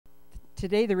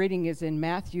Today the reading is in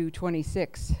Matthew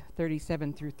 26,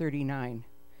 37 through 39.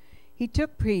 He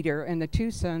took Peter and the two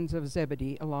sons of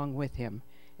Zebedee along with him,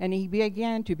 and he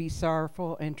began to be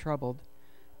sorrowful and troubled.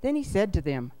 Then he said to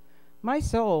them, "My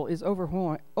soul is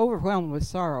overwhelmed with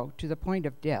sorrow to the point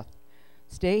of death.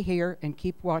 Stay here and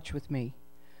keep watch with me."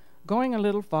 Going a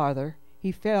little farther,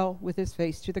 he fell with his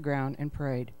face to the ground and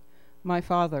prayed, "My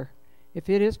Father, if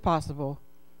it is possible,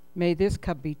 may this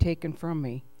cup be taken from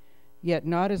me. Yet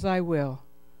not as I will,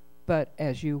 but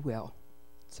as you will.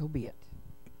 So be it."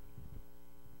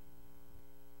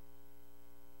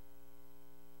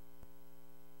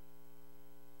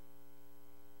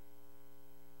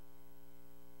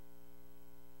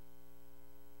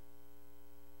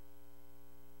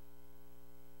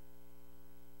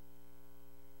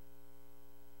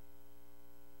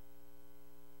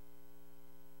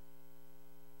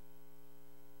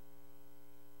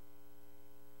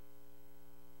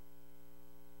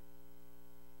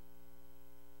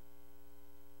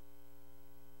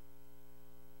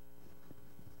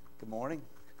 Good morning.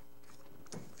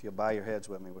 If you'll bow your heads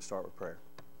with me, we'll start with prayer.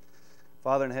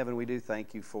 Father in heaven, we do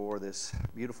thank you for this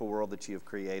beautiful world that you have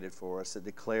created for us that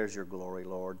declares your glory,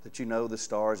 Lord, that you know the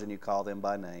stars and you call them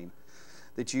by name,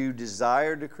 that you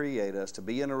desired to create us, to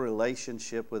be in a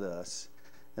relationship with us.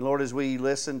 And Lord, as we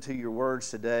listen to your words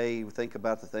today, we think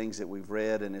about the things that we've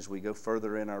read, and as we go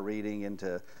further in our reading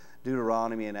into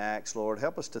Deuteronomy and Acts, Lord,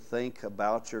 help us to think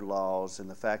about your laws and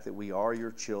the fact that we are your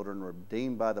children,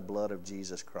 redeemed by the blood of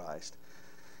Jesus Christ.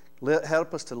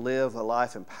 Help us to live a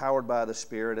life empowered by the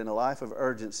Spirit and a life of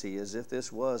urgency as if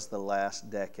this was the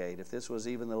last decade, if this was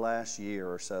even the last year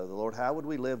or so. Lord, how would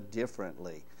we live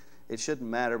differently? It shouldn't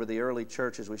matter, but the early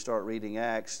church, as we start reading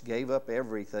Acts, gave up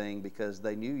everything because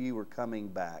they knew you were coming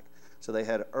back. So they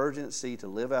had urgency to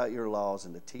live out your laws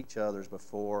and to teach others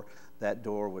before that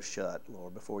door was shut,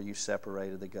 Lord, before you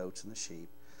separated the goats and the sheep.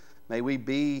 May we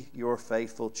be your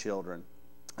faithful children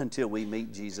until we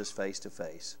meet Jesus face to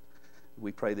face.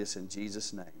 We pray this in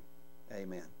Jesus' name.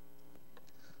 Amen.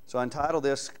 So I entitled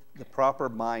this, The Proper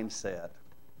Mindset.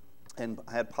 And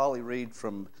I had Polly read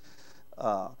from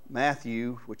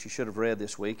Matthew, which you should have read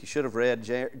this week. You should have read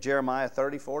Jeremiah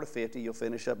 34 to 50. You'll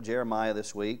finish up Jeremiah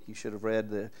this week. You should have read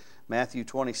the Matthew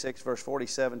 26, verse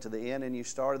 47 to the end, and you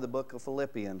started the book of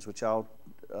Philippians, which I'll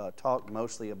talk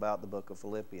mostly about the book of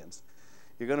Philippians.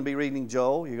 You're going to be reading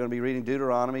Joel. You're going to be reading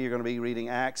Deuteronomy. You're going to be reading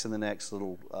Acts in the next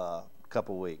little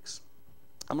couple weeks.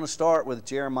 I'm going to start with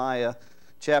Jeremiah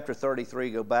chapter 33,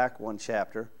 go back one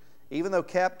chapter. Even though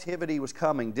captivity was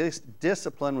coming,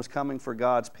 discipline was coming for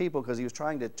God's people because he was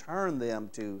trying to turn them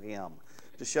to him,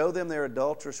 to show them their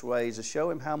adulterous ways, to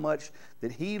show him how much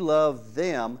that he loved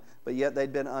them, but yet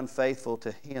they'd been unfaithful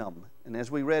to him. And as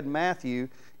we read Matthew,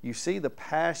 you see the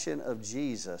passion of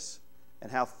Jesus and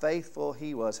how faithful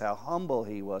he was, how humble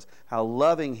he was, how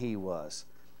loving he was,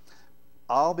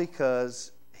 all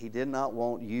because he did not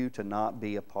want you to not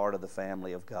be a part of the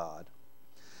family of God.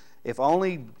 If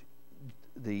only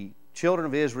the children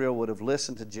of Israel would have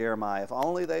listened to Jeremiah, if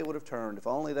only they would have turned, if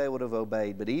only they would have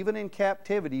obeyed. But even in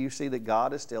captivity, you see that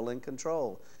God is still in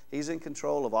control. He's in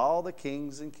control of all the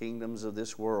kings and kingdoms of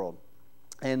this world,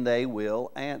 and they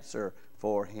will answer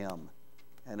for him.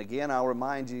 And again, I'll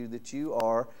remind you that you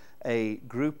are a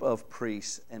group of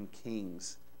priests and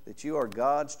kings, that you are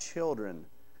God's children.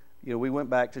 You know, we went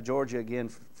back to Georgia again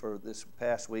for this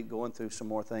past week, going through some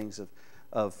more things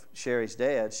of Sherry's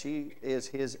dad. She is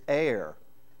his heir.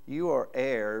 You are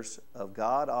heirs of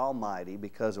God Almighty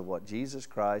because of what Jesus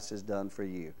Christ has done for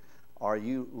you. Are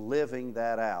you living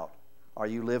that out? Are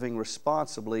you living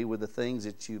responsibly with the things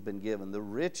that you've been given, the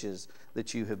riches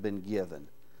that you have been given?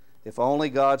 If only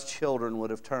God's children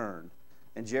would have turned.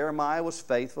 And Jeremiah was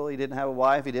faithful. He didn't have a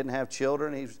wife. He didn't have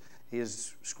children.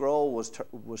 His scroll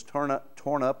was torn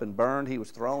up and burned. He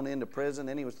was thrown into prison.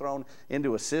 Then he was thrown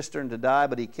into a cistern to die.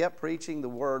 But he kept preaching the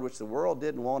word, which the world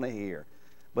didn't want to hear.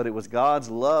 But it was God's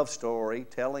love story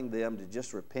telling them to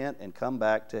just repent and come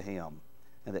back to him.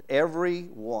 And that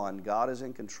everyone, God is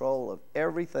in control of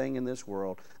everything in this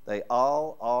world. They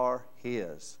all are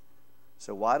his.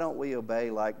 So why don't we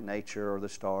obey like nature or the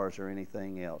stars or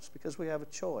anything else? Because we have a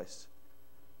choice.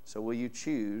 So will you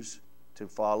choose to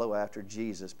follow after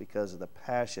Jesus because of the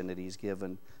passion that he's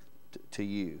given to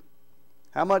you?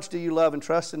 How much do you love and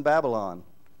trust in Babylon?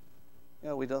 You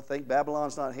know, we don't think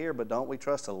Babylon's not here, but don't we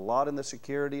trust a lot in the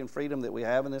security and freedom that we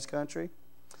have in this country?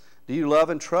 Do you love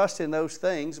and trust in those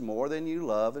things more than you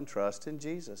love and trust in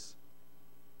Jesus?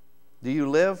 Do you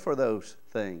live for those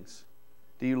things?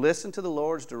 Do you listen to the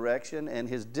Lord's direction and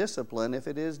his discipline if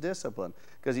it is discipline?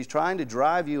 Because he's trying to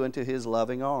drive you into his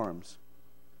loving arms.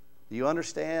 Do you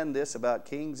understand this about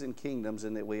kings and kingdoms,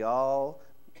 and that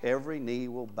every knee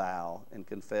will bow and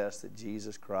confess that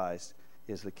Jesus Christ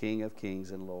is the King of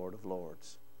kings and Lord of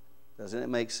lords? Doesn't it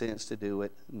make sense to do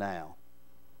it now?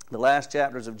 The last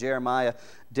chapters of Jeremiah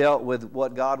dealt with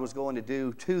what God was going to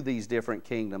do to these different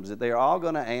kingdoms, that they're all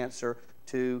going to answer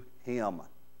to Him.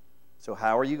 So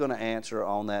how are you going to answer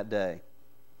on that day?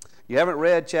 You haven't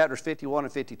read chapters 51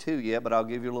 and 52 yet, but I'll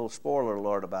give you a little spoiler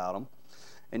alert about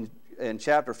them. In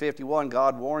chapter 51,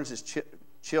 God warns His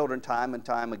children time and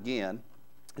time again.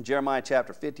 In Jeremiah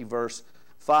chapter 50, verse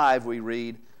 5, we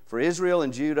read, "For Israel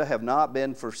and Judah have not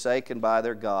been forsaken by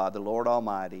their God, the Lord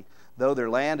Almighty, though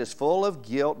their land is full of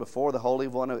guilt before the Holy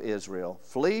One of Israel.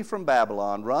 Flee from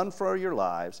Babylon, run for your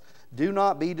lives. Do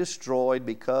not be destroyed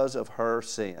because of her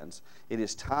sins. It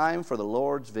is time for the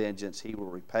Lord's vengeance. He will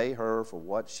repay her for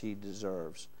what she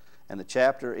deserves." And the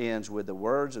chapter ends with the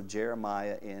words of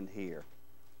Jeremiah end here.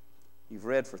 You've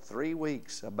read for 3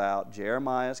 weeks about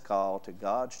Jeremiah's call to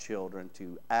God's children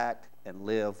to act and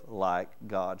live like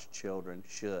God's children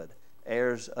should,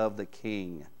 heirs of the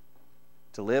King,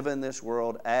 to live in this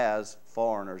world as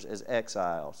foreigners, as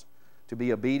exiles, to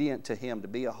be obedient to Him, to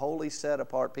be a holy,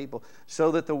 set-apart people,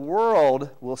 so that the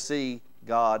world will see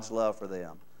God's love for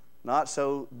them. Not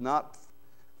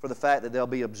for the fact that they'll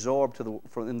be absorbed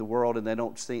in the world and they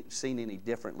don't seen any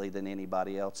differently than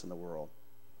anybody else in the world.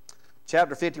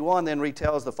 Chapter 51 then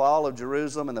retells the fall of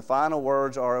Jerusalem, and the final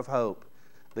words are of hope.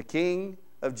 The King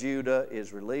of Judah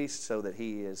is released so that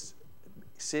he is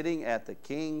sitting at the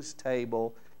king's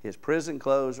table. His prison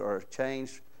clothes are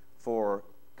changed for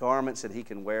garments that he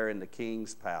can wear in the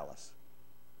king's palace.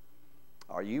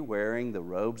 Are you wearing the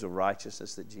robes of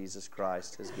righteousness that Jesus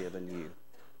Christ has given you?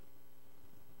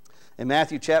 In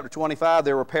Matthew chapter 25,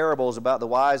 there were parables about the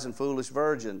wise and foolish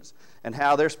virgins and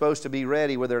how they're supposed to be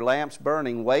ready with their lamps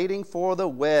burning, waiting for the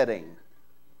wedding,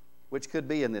 which could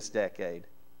be in this decade.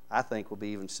 I think will be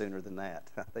even sooner than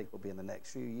that. I think will be in the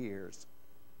next few years.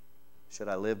 Should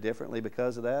I live differently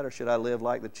because of that, or should I live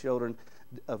like the children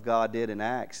of God did in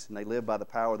Acts, and they lived by the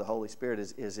power of the Holy Spirit,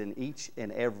 is in each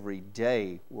and every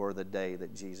day were the day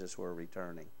that Jesus were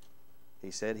returning.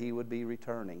 He said He would be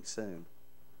returning soon,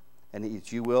 and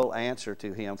that you will answer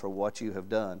to Him for what you have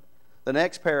done. The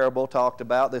next parable talked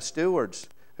about the stewards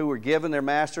who were given their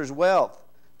master's wealth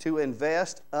to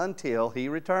invest until He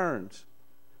returns.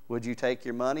 Would you take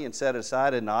your money and set it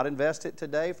aside and not invest it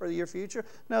today for your future?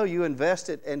 No, you invest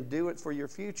it and do it for your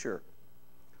future.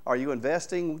 Are you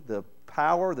investing the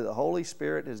power that the Holy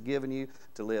Spirit has given you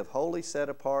to live holy,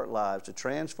 set-apart lives, to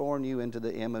transform you into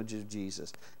the image of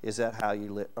Jesus? Is that how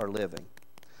you are living?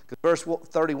 Because verse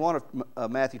 31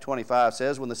 of Matthew 25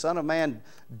 says, "When the Son of Man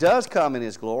does come in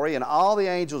His glory and all the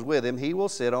angels with Him, He will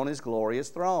sit on His glorious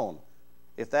throne."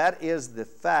 If that is the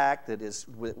fact that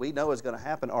we know is going to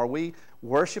happen, are we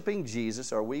worshiping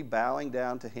Jesus? Are we bowing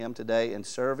down to Him today and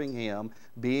serving Him,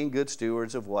 being good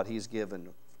stewards of what He's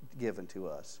given to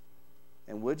us?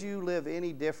 And would you live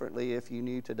any differently if you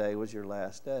knew today was your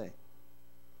last day?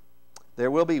 There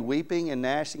will be weeping and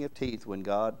gnashing of teeth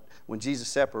when Jesus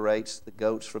separates the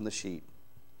goats from the sheep.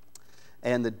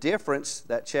 And the difference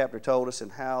that chapter told us,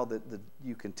 and how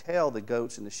you can tell the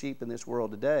goats and the sheep in this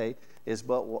world today, is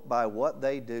by what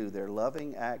they do, their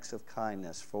loving acts of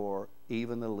kindness for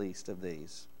even the least of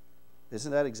these.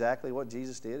 Isn't that exactly what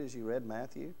Jesus did as you read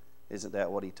Matthew? Isn't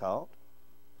that what He taught?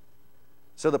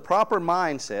 So the proper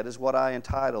mindset is what I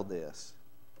entitled this.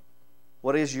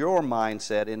 What is your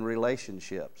mindset in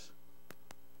relationships?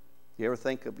 You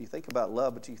think about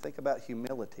love, but you think about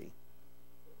humility.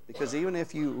 Because even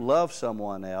if you love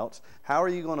someone else, how are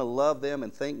you going to love them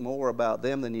and think more about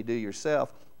them than you do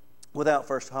yourself without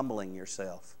first humbling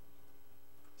yourself?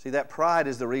 See, that pride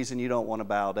is the reason you don't want to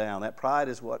bow down. That pride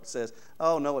is what says,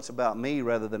 oh, no, it's about me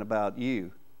rather than about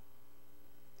you.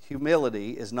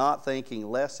 Humility is not thinking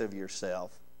less of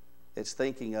yourself. It's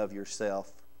thinking of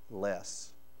yourself less.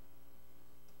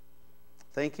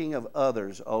 Thinking of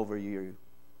others over you.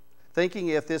 Thinking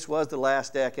if this was the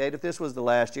last decade, if this was the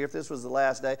last year, if this was the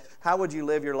last day, how would you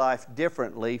live your life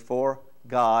differently for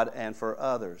God and for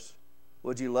others?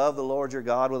 Would you love the Lord your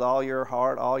God with all your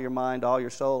heart, all your mind, all your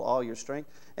soul, all your strength?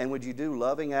 And would you do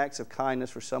loving acts of kindness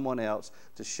for someone else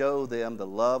to show them the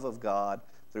love of God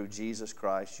through Jesus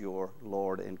Christ, your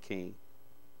Lord and King?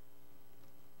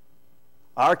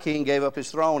 Our King gave up His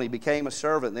throne. He became a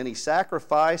servant. Then He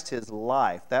sacrificed His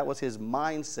life. That was His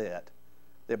mindset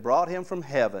that brought Him from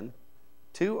heaven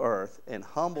to earth and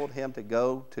humbled Him to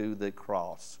go to the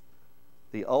cross.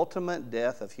 The ultimate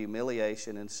death of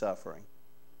humiliation and suffering.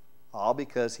 All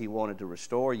because He wanted to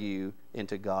restore you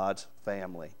into God's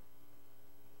family.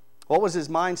 What was His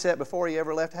mindset before He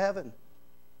ever left heaven?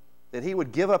 That he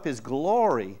would give up his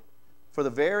glory for the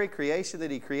very creation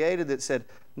that he created that said,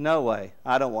 no way,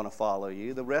 I don't want to follow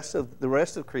you. The rest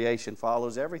of creation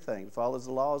follows everything, follows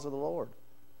the laws of the Lord.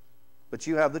 But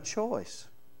you have the choice.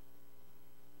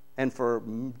 And for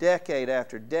decade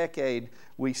after decade,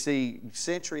 we see,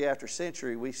 century after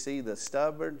century, we see the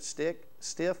stubborn,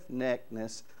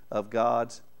 stiff-neckedness of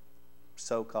God's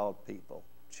so-called people,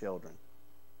 children.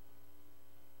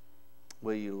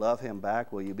 Will you love him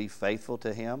back? Will you be faithful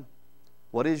to him?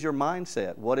 What is your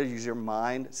mindset? What is your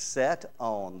mind set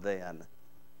on then?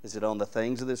 Is it on the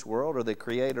things of this world or the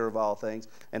creator of all things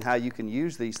and how you can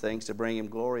use these things to bring him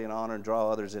glory and honor and draw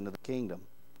others into the kingdom?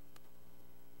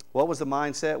 What was the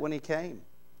mindset when he came?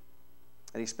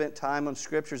 And he spent time on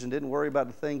scriptures and didn't worry about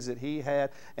the things that he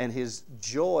had, and his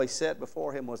joy set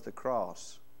before him was the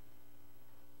cross.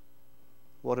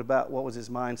 What was his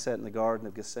mindset in the Garden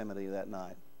of Gethsemane that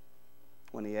night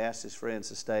when he asked his friends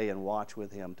to stay and watch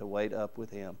with him, to wait up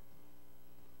with him,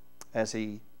 as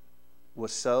he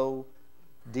was so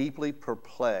deeply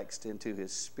perplexed into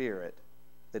his spirit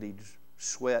that he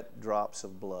sweat drops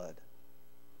of blood?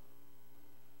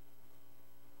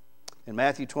 In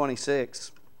Matthew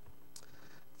 26,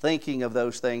 thinking of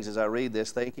those things as I read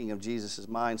this, thinking of Jesus'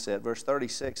 mindset, verse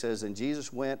 36 says, and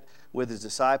Jesus went with his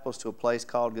disciples to a place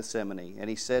called Gethsemane, and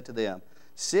he said to them,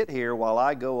 sit here while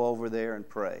I go over there and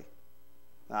pray.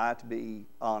 Now, I have to be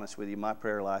honest with you, my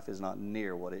prayer life is not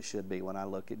near what it should be when I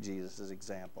look at Jesus'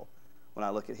 example. When I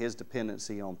look at his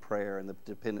dependency on prayer and the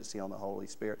dependency on the Holy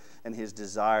Spirit and his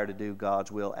desire to do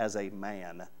God's will as a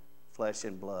man, flesh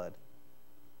and blood.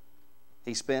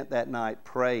 He spent that night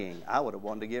praying. I would have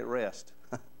wanted to get rest.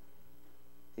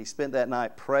 He spent that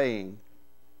night praying.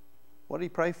 What did he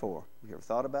pray for? You ever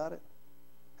thought about it?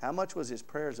 How much was his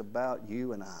prayers about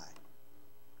you and I?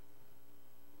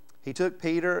 He took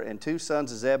Peter and 2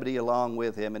 sons of Zebedee along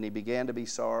with him, and he began to be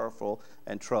sorrowful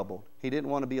and troubled. He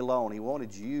didn't want to be alone. He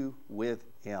wanted you with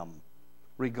him.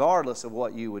 Regardless of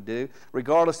what you would do,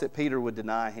 regardless that Peter would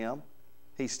deny him,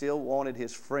 he still wanted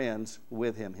his friends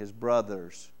with him, his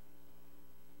brothers.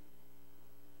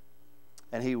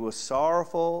 And he was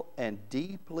sorrowful and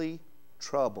deeply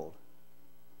troubled.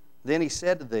 Then he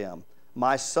said to them,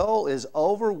 my soul is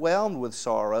overwhelmed with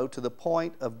sorrow to the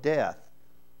point of death.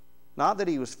 Not that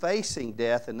he was facing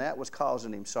death and that was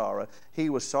causing him sorrow. He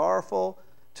was sorrowful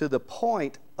to the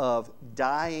point of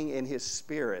dying in his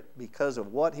spirit because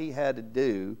of what he had to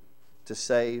do to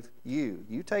save you.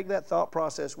 You take that thought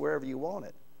process wherever you want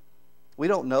it. We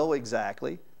don't know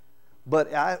exactly, but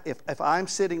if I'm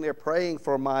sitting there praying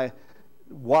for my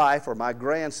wife or my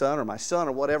grandson or my son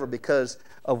or whatever because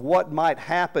of what might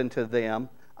happen to them,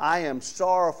 I am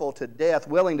sorrowful to death,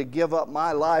 willing to give up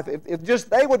my life if just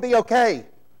they would be okay.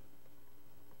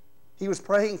 He was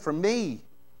praying for me,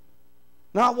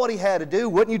 not what he had to do.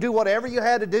 Wouldn't you do whatever you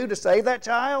had to do to save that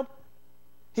child?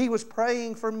 He was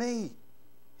praying for me.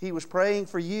 He was praying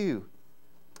for you.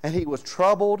 And he was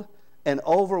troubled and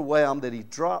overwhelmed that he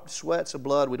dropped sweats of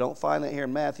blood. We don't find that here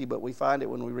in Matthew, but we find it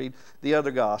when we read the other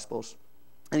Gospels.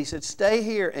 And he said, stay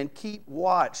here and keep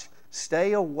watch.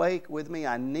 Stay awake with me.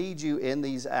 I need you in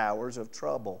these hours of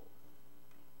trouble.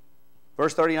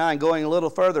 Verse 39, going a little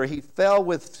further, he fell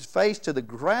with his face to the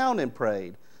ground and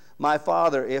prayed, my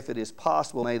Father, if it is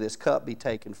possible, may this cup be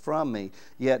taken from me,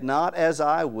 yet not as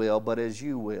I will, but as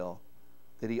you will.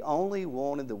 That he only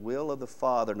wanted the will of the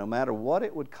Father, no matter what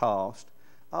it would cost.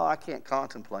 Oh, I can't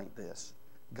contemplate this.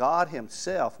 God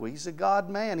himself, well, he's a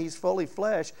God-man, he's fully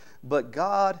flesh, but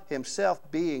God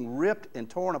himself being ripped and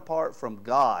torn apart from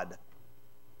God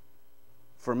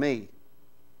for me.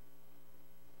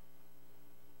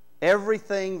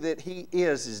 Everything that he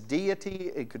is, his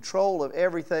deity and control of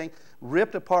everything,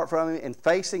 ripped apart from him and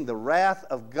facing the wrath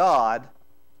of God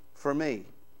for me.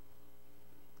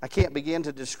 I can't begin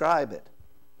to describe it.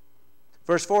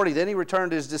 Verse 40, then he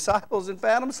returned to his disciples and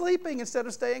found them sleeping instead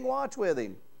of staying watch with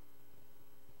him.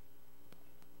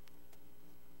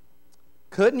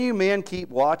 Couldn't you men keep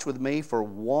watch with me for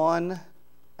 1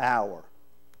 hour?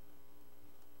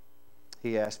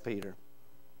 He asked Peter.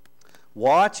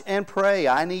 Watch and pray.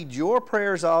 I need your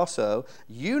prayers also.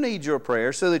 You need your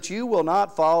prayers so that you will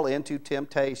not fall into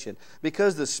temptation.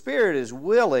 Because the spirit is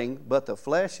willing, but the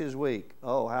flesh is weak.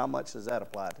 Oh, how much does that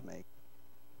apply to me?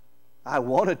 I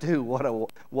want to do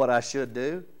what I should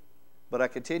do, but I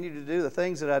continue to do the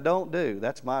things that I don't do.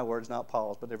 That's my words, not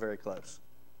Paul's, but they're very close.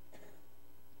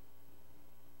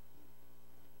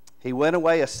 He went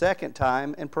away a second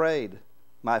time and prayed,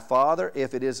 my Father,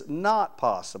 if it is not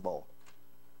possible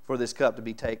for this cup to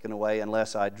be taken away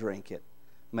unless I drink it,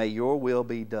 may your will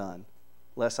be done,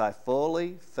 lest I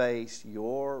fully face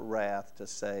your wrath to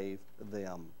save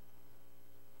them.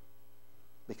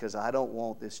 because I don't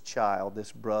want this child,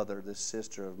 this brother, this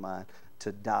sister of mine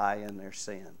to die in their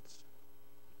sins.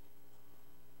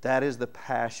 That is the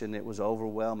passion that was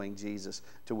overwhelming Jesus,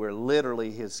 to where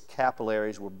literally his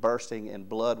capillaries were bursting and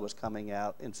blood was coming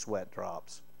out in sweat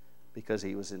drops because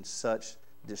he was in such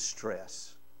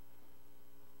distress.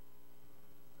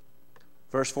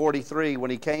 Verse 43, when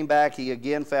he came back, he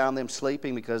again found them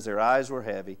sleeping because their eyes were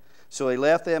heavy. So he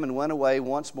left them and went away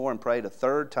once more and prayed a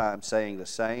third time, saying the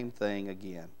same thing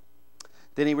again.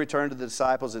 Then he returned to the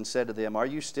disciples and said to them, "Are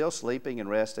you still sleeping and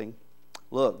resting?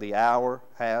 Look, the hour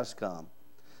has come.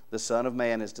 The Son of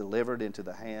Man is delivered into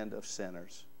the hand of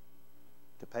sinners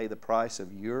to pay the price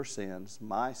of your sins,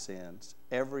 my sins,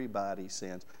 everybody's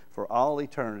sins, for all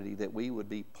eternity, that we would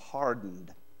be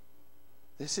pardoned."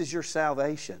 This is your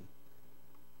salvation.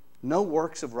 No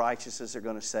works of righteousness are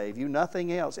going to save you,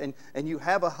 nothing else. And you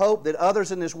have a hope that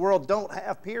others in this world don't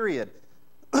have, period.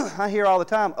 I hear all the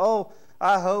time, "Oh,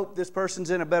 I hope this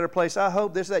person's in a better place. I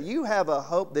hope this, that." You have a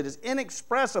hope that is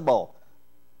inexpressible.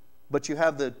 But you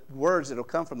have the words that will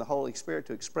come from the Holy Spirit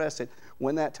to express it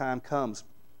when that time comes.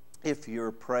 If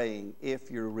you're praying, if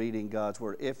you're reading God's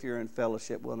Word, if you're in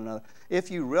fellowship with one another,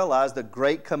 if you realize the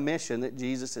great commission that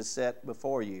Jesus has set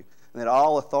before you, and that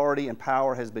all authority and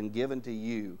power has been given to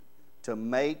you to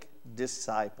make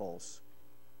disciples,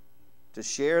 to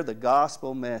share the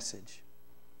gospel message.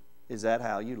 Is that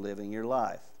how you're living your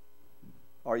life?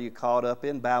 Are you caught up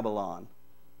in Babylon,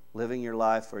 living your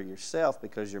life for yourself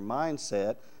because your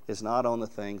mindset is not on the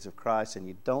things of Christ and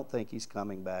you don't think he's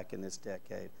coming back in this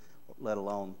decade, let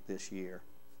alone this year,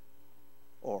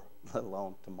 or let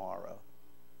alone tomorrow?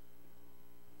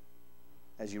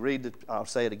 As you read, I'll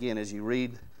say it again, as you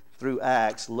read through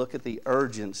Acts, look at the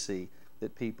urgency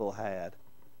that people had.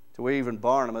 To where even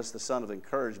Barnabas, the son of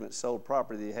encouragement, sold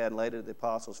property that he had and laid it at the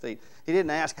apostles' feet. He didn't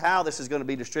ask how this is going to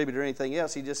be distributed or anything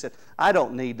else. He just said, "I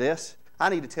don't need this. I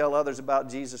need to tell others about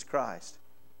Jesus Christ."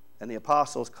 And the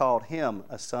apostles called him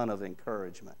a son of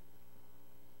encouragement.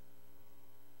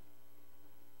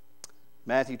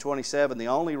 Matthew 27, the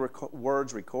only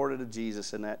words recorded of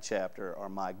Jesus in that chapter are,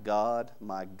 my God,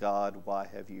 why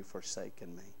have you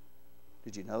forsaken me?"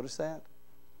 Did you notice that?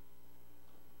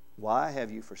 Why have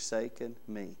you forsaken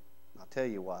me? I'll tell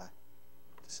you why.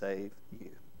 To save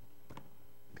you.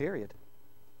 Period.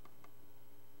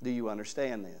 Do you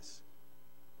understand this?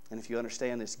 And if you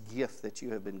understand this gift that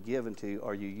you have been given to,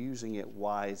 are you using it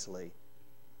wisely?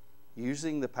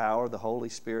 Using the power of the Holy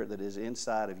Spirit that is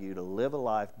inside of you to live a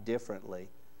life differently,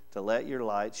 to let your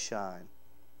light shine.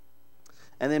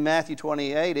 And then Matthew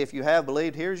 28, if you have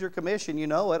believed, here's your commission. You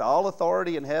know it. All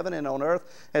authority in heaven and on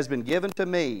earth has been given to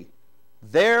me.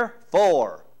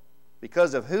 Therefore,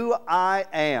 because of who I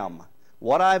am,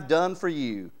 what I've done for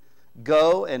you,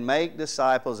 go and make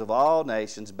disciples of all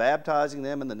nations, baptizing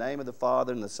them in the name of the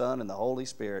Father and the Son and the Holy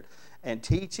Spirit, and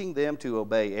teaching them to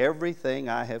obey everything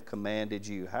I have commanded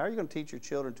you. How are you going to teach your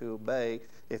children to obey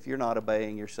if you're not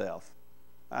obeying yourself?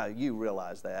 You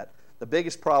realize that. The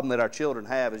biggest problem that our children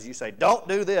have is you say, "Don't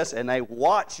do this," and they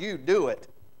watch you do it.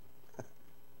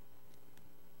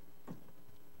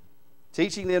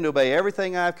 Teaching them to obey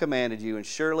everything I've commanded you, and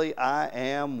surely I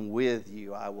am with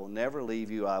you. I will never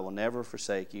leave you. I will never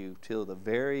forsake you till the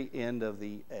very end of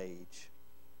the age.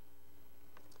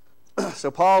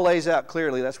 So Paul lays out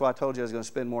clearly, that's why I told you I was going to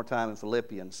spend more time in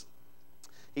Philippians.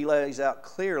 He lays out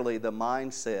clearly the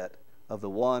mindset of the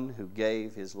one who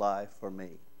gave his life for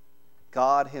me.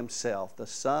 God himself, the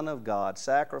Son of God,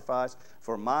 sacrificed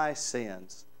for my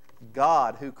sins.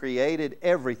 God who created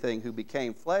everything, who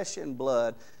became flesh and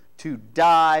blood to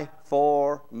die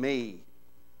for me.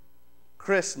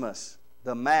 Christmas,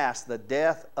 the Mass, the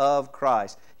death of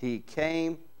Christ. He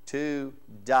came to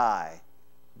die.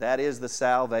 That is the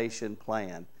salvation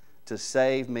plan, to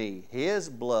save me. His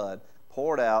blood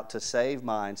poured out to save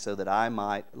mine so that I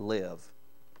might live.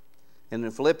 And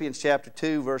in Philippians chapter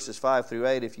 2, verses 5 through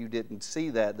 8, if you didn't see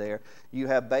that there, you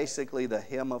have basically the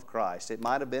hymn of Christ. It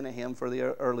might have been a hymn for the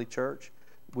early church.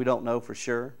 We don't know for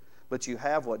sure. But you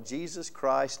have what Jesus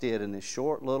Christ did in this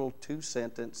short little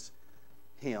 2-sentence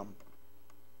hymn.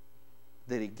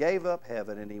 That he gave up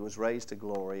heaven and he was raised to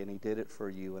glory, and he did it for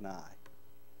you and I.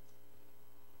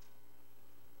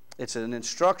 It's an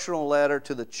instructional letter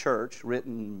to the church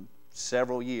written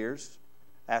several years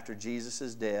after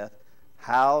Jesus' death,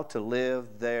 how to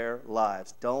live their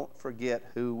lives. Don't forget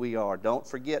who we are. Don't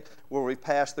forget where we've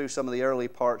passed through some of the early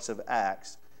parts of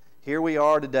Acts. Here we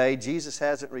are today. Jesus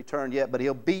hasn't returned yet, but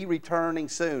he'll be returning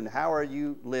soon. How are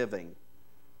you living?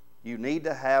 You need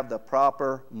to have the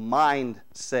proper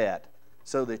mindset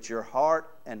so that your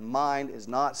heart and mind is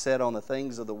not set on the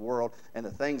things of the world and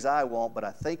the things I want, but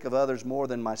I think of others more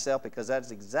than myself, because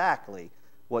that's exactly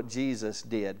what Jesus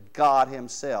did. God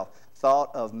himself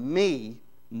thought of me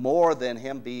more than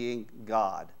him being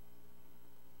God.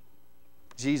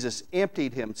 Jesus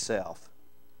emptied himself,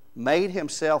 made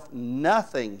himself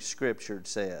nothing, Scripture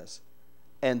says,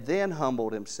 and then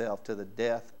humbled himself to the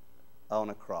death on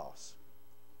a cross,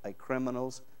 a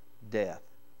criminal's death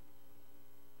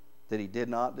that he did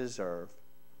not deserve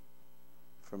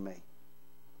for me.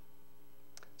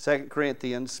 2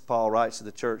 Corinthians, Paul writes to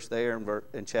the church there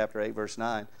in chapter 8, verse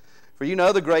 9, "For you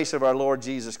know the grace of our Lord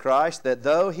Jesus Christ, that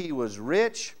though he was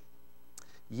rich,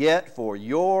 yet for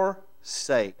your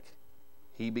sake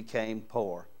he became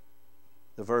poor."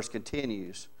 The verse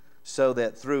continues, "so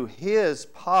that through his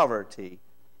poverty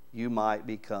you might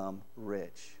become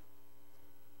rich."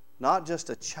 Not just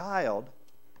a child,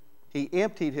 he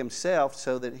emptied himself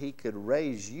so that he could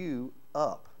raise you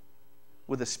up.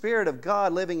 With the Spirit of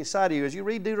God living inside of you. As you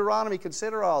read Deuteronomy,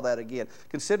 consider all that again.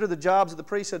 Consider the jobs of the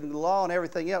priesthood and the law and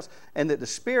everything else, and that the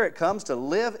Spirit comes to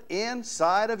live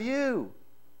inside of you.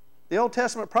 The Old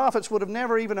Testament prophets would have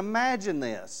never even imagined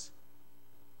this.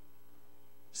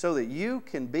 So that you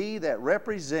can be that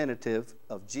representative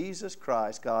of Jesus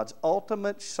Christ, God's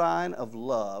ultimate sign of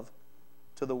love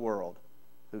to the world,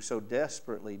 who so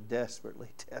desperately,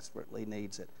 desperately, desperately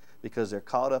needs it, because they're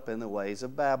caught up in the ways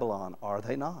of Babylon, are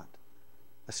they not?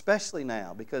 Especially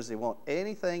now, because they want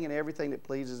anything and everything that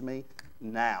pleases me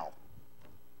now.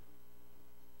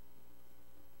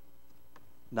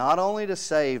 Not only to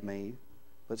save me,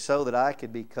 but so that I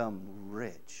could become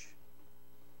rich.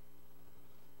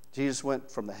 Jesus went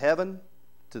from the heaven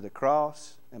to the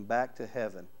cross and back to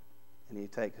heaven, and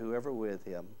he'd take whoever with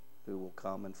him who will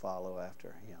come and follow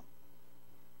after him.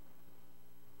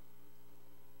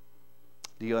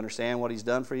 Do you understand what he's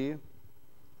done for you?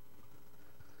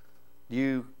 Do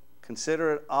you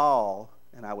consider it all,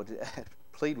 and I would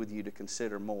plead with you to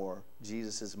consider more,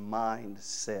 Jesus'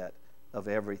 mindset of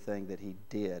everything that he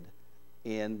did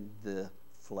in the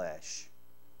flesh?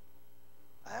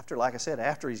 After, like I said,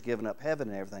 after he's given up heaven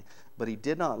and everything, but he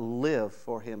did not live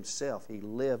for himself. He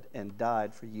lived and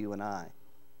died for you and I.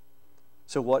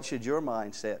 So what should your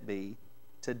mindset be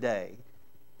today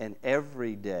and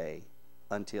every day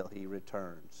until he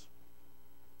returns?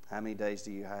 How many days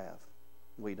do you have?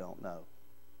 We don't know.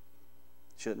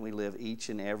 Shouldn't we live each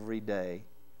and every day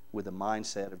with the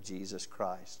mindset of Jesus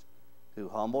Christ, who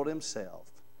humbled himself,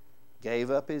 gave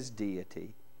up his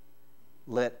deity,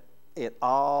 let it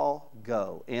all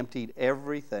go, emptied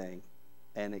everything,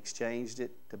 and exchanged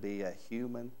it to be a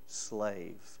human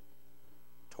slave,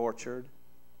 tortured,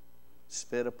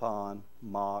 spit upon,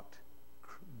 mocked,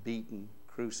 beaten,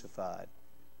 crucified,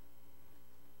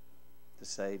 to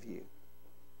save you.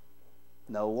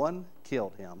 No one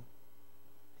killed him.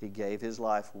 He gave his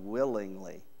life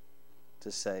willingly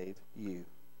to save you,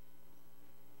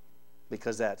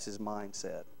 because that's his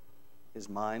mindset. His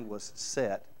mind was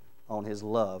set on his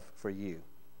love for you.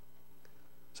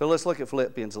 So let's look at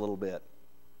Philippians a little bit.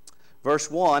 Verse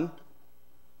 1,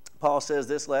 Paul says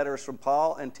this letter is from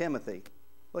Paul and Timothy.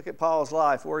 Look at Paul's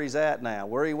life, where he's at now,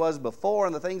 where he was before,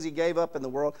 and the things he gave up in the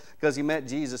world because he met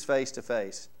Jesus face to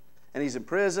face. And he's in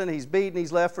prison, he's beaten,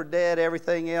 he's left for dead,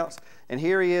 everything else. And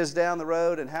here he is down the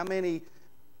road, and how many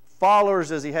followers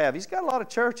does he have? He's got a lot of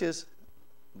churches,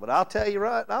 but I'll tell you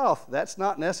right off, that's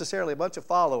not necessarily a bunch of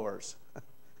followers.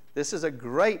 This is a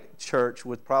great church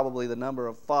with probably the number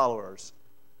of followers.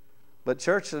 But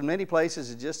church in many places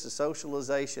is just a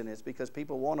socialization. It's because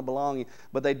people want to belong,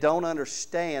 but they don't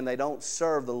understand. They don't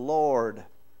serve the Lord.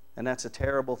 And that's a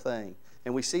terrible thing.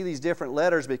 And we see these different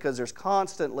letters because there's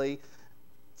constantly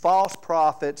false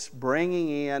prophets bringing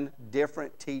in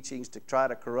different teachings to try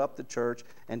to corrupt the church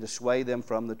and to sway them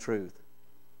from the truth.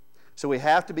 So we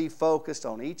have to be focused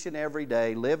on each and every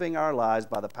day, living our lives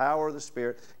by the power of the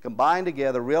Spirit, combined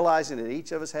together, realizing that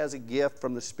each of us has a gift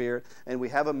from the Spirit, and we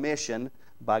have a mission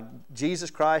by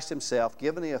Jesus Christ himself,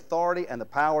 given the authority and the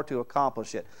power to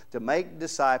accomplish it, to make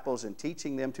disciples and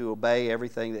teaching them to obey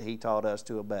everything that he taught us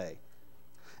to obey.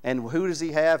 And who does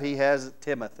he have? He has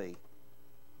Timothy.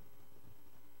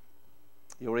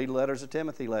 You'll read letters of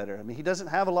Timothy later. I mean, he doesn't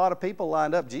have a lot of people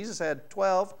lined up. Jesus had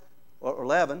 12 or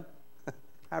 11.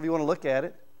 However you want to look at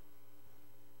it.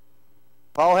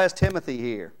 Paul has Timothy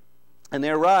here. And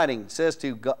they're writing, it says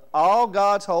to all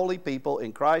God's holy people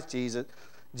in Christ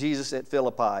Jesus at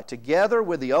Philippi, together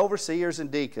with the overseers and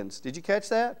deacons. Did you catch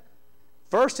that?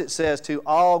 First it says to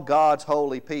all God's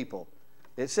holy people.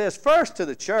 It says first to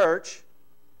the church,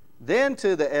 then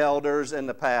to the elders and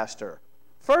the pastor.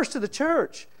 First to the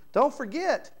church. Don't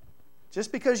forget.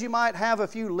 Just because you might have a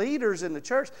few leaders in the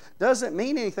church doesn't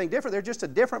mean anything different. They're just a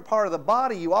different part of the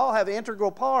body. You all have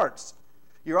integral parts.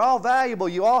 You're all valuable.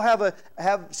 You all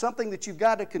have something that you've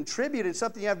got to contribute and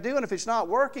something you have to do. And if it's not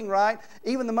working right,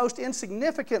 even the most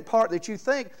insignificant part that you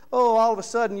think, oh, all of a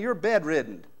sudden you're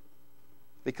bedridden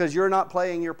because you're not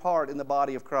playing your part in the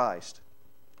body of Christ.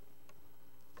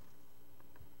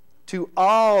 To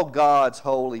all God's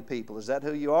holy people. Is that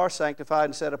who you are? Sanctified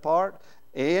and set apart?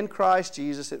 In Christ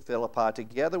Jesus at Philippi,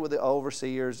 together with the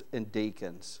overseers and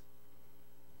deacons.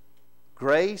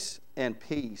 Grace and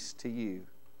peace to you.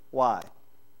 Why?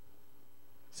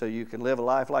 So you can live a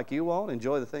life like you want,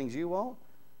 enjoy the things you want,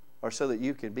 or so that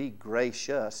you can be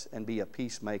gracious and be a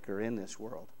peacemaker in this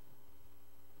world.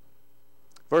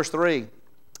 Verse 3,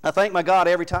 I thank my God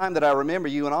every time that I remember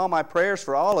you in all my prayers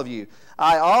for all of you.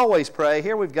 I always pray,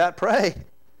 here we've got pray.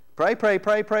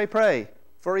 Pray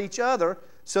for each other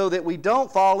so that we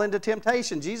don't fall into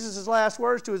temptation. Jesus' last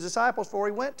words to his disciples before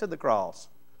he went to the cross.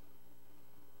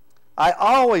 I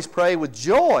always pray with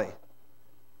joy.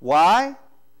 Why?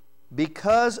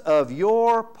 Because of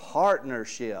your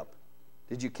partnership.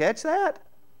 Did you catch that?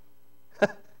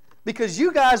 Because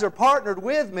you guys are partnered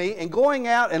with me in going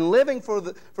out and living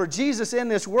for Jesus in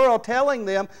this world, telling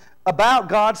them about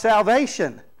God's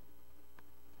salvation.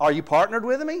 Are you partnered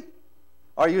with me?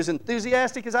 Are you as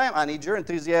enthusiastic as I am? I need your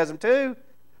enthusiasm too.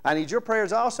 I need your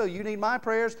prayers also. You need my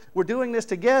prayers. We're doing this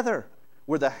together.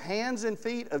 We're the hands and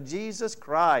feet of Jesus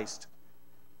Christ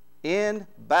in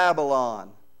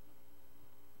Babylon.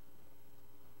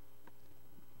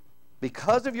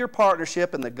 Because of your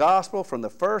partnership in the gospel from the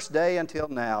first day until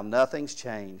now, nothing's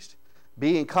changed.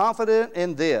 Being confident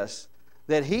in this,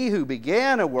 that he who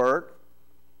began a work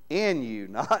in you,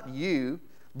 not you,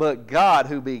 but God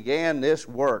who began this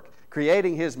work,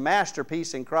 creating his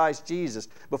masterpiece in Christ Jesus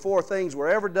before things were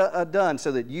ever done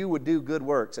so that you would do good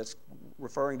works. That's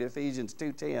referring to Ephesians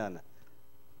 2:10.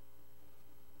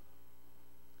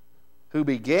 Who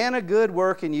began a good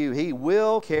work in you, he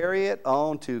will carry it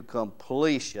on to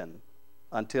completion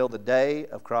until the day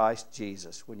of Christ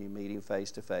Jesus, when you meet him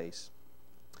face to face.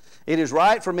 It is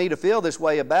right for me to feel this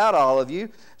way about all of you,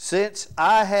 since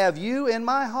I have you in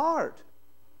my heart.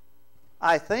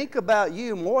 I think about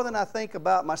you more than I think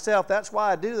about myself. That's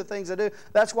why I do the things I do.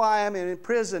 That's why I'm in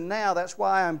prison now. That's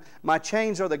why my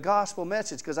chains are the gospel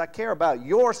message, because I care about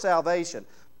your salvation.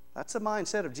 That's the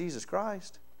mindset of Jesus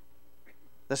Christ.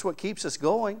 That's what keeps us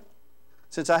going.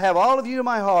 Since I have all of you in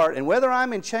my heart, and whether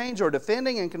I'm in chains or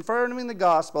defending and confirming the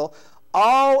gospel,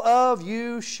 all of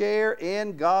you share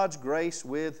in God's grace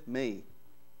with me.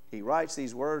 He writes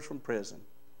these words from prison.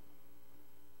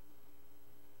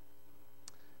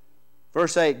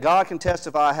 Verse 8, God can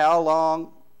testify how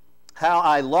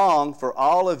I long for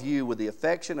all of you with the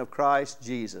affection of Christ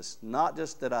Jesus. Not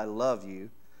just that I love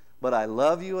you, but I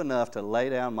love you enough to lay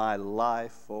down my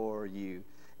life for you.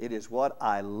 It is what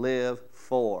I live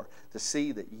for, to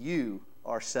see that you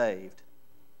are saved.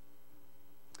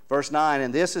 Verse 9,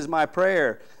 and this is my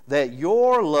prayer, that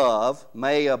your love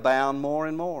may abound more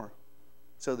and more,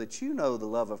 so that you know the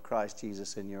love of Christ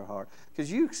Jesus in your heart.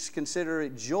 Because you consider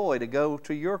it joy to go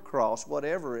to your cross,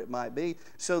 whatever it might be,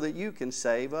 so that you can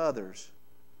save others,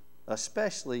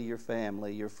 especially your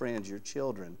family, your friends, your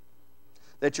children.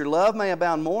 That your love may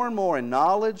abound more and more in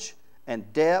knowledge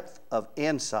and depth of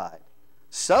insight,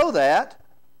 so that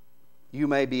you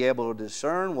may be able to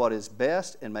discern what is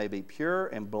best and may be pure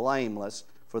and blameless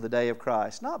for the day of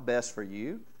Christ. Not best for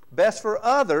you, best for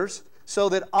others, so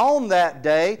that on that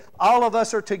day, all of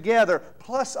us are together,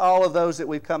 plus all of those that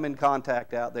we've come in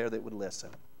contact out there that would listen.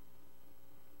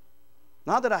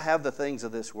 Not that I have the things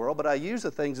of this world, but I use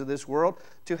the things of this world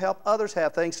to help others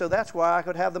have things. So that's why I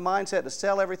could have the mindset to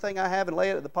sell everything I have and lay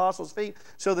it at the apostles' feet,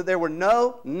 so that there were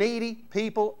no needy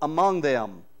people among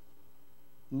them.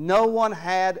 No one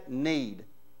had need.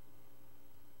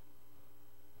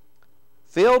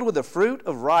 Filled with the fruit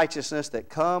of righteousness that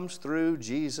comes through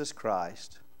Jesus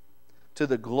Christ, to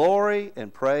the glory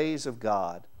and praise of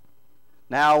God.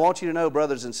 Now, I want you to know,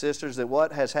 brothers and sisters, that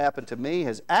what has happened to me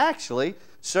has actually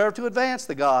served to advance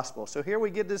the gospel. So here we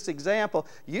get this example.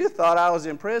 You thought I was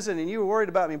in prison and you were worried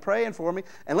about me praying for me.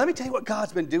 And let me tell you what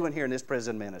God's been doing here in this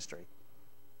prison ministry.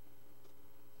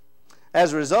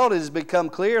 As a result, it has become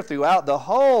clear throughout the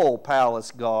whole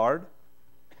palace guard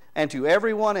and to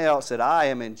everyone else that I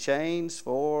am in chains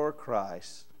for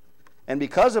Christ. And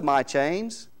because of my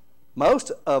chains,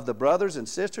 most of the brothers and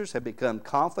sisters have become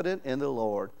confident in the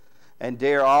Lord and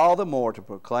dare all the more to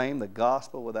proclaim the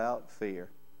gospel without fear.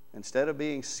 Instead of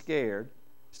being scared,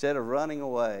 instead of running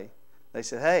away, they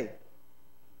said, hey,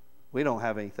 we don't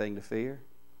have anything to fear.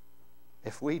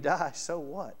 If we die, so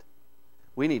what?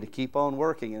 We need to keep on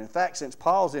working. And in fact, since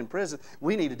Paul's in prison,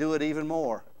 we need to do it even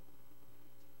more.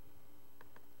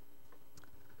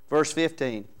 Verse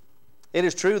 15. It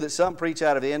is true that some preach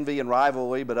out of envy and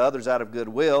rivalry, but others out of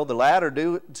goodwill. The latter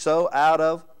do so out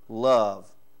of love.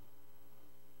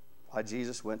 Why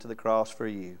Jesus went to the cross for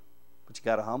you. But you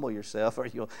got to humble yourself, or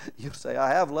you'll say,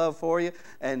 I have love for you.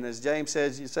 And as James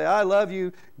says, you say, I love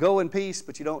you, go in peace,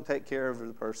 but you don't take care of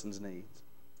the person's needs.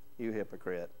 You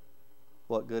hypocrite.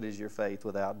 What good is your faith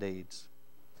without deeds?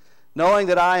 Knowing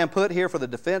that I am put here for the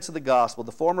defense of the gospel,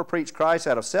 the former preach Christ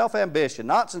out of self-ambition,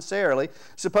 not sincerely,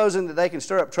 supposing that they can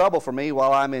stir up trouble for me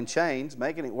while I'm in chains,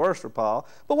 making it worse for Paul.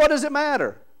 But what does it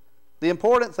matter? The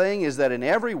important thing is that in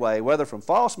every way, whether from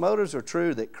false motives or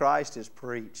true, that Christ is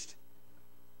preached.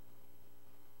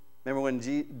 Remember when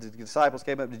the disciples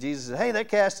came up to Jesus and said, hey, they're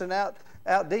casting out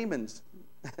demons.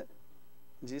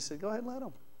 Jesus said, go ahead and let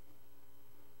them.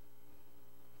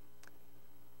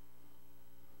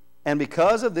 And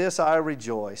because of this I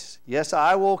rejoice. Yes,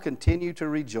 I will continue to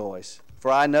rejoice. For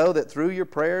I know that through your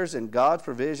prayers and God's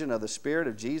provision of the Spirit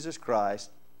of Jesus Christ,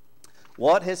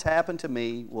 what has happened to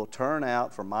me will turn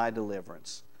out for my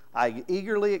deliverance. I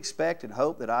eagerly expect and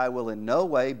hope that I will in no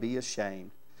way be ashamed,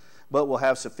 but will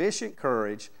have sufficient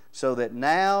courage so that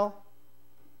now,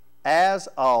 as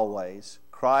always,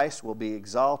 Christ will be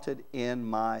exalted in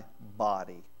my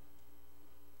body.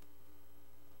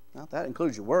 Now, that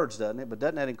includes your words, doesn't it? But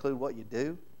doesn't that include what you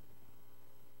do?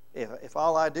 If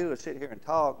all I do is sit here and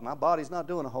talk, my body's not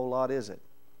doing a whole lot, is it?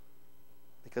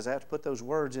 Because I have to put those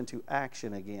words into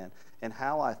action again. And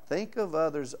how I think of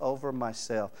others over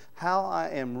myself. How I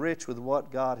am rich with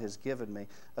what God has given me,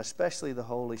 especially the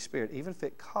Holy Spirit, even if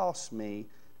it costs me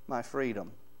my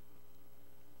freedom.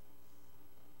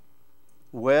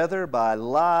 Whether by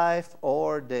life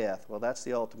or death. Well, that's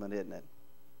the ultimate, isn't it?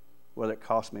 Whether it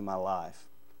costs me my life.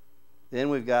 Then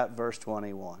we've got verse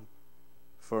 21.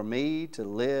 For me to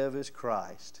live is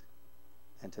Christ,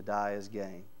 and to die is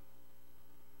gain.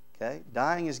 Okay?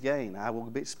 Dying is gain. I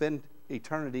will spend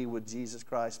eternity with Jesus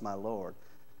Christ, my Lord.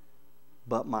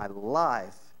 But my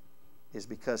life is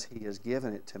because He has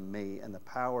given it to me, and the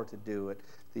power to do it,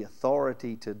 the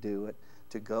authority to do it,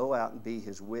 to go out and be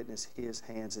His witness, His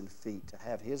hands and feet, to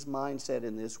have His mindset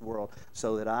in this world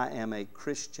so that I am a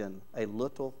Christian, a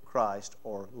little Christ,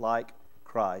 or like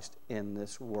Christ in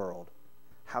this world.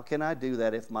 How can I do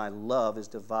that if my love is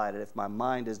divided, if my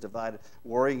mind is divided,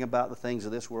 worrying about the things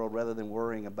of this world rather than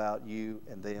worrying about you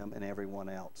and them and everyone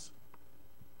else?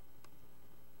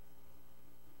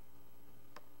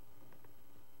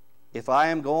 If I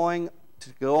am going to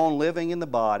go on living in the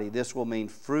body, this will mean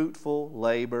fruitful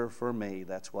labor for me.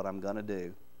 That's what I'm going to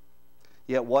do.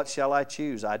 Yet what shall I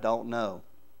choose? I don't know.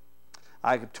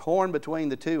 I am torn between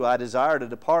the two. I desire to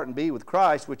depart and be with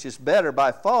Christ, which is better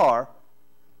by far,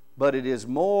 but it is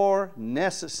more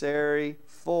necessary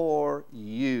for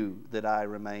you that I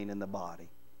remain in the body.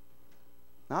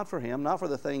 Not for Him, not for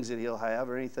the things that He'll have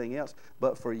or anything else,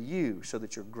 but for you, so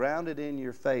that you're grounded in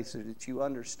your faith, so that you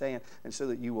understand, and so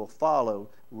that you will follow,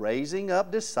 raising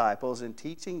up disciples and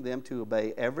teaching them to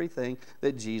obey everything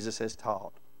that Jesus has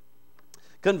taught.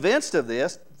 Convinced of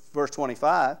this, verse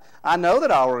 25, I know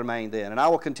that I will remain then, and I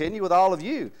will continue with all of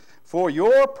you for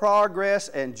your progress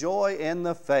and joy in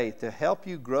the faith, to help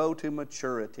you grow to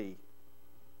maturity,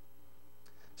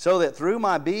 so that through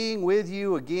my being with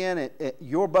you again,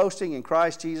 your boasting in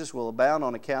Christ Jesus will abound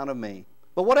on account of me.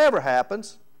 But whatever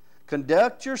happens,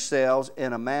 conduct yourselves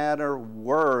in a manner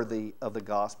worthy of the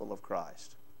gospel of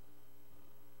Christ.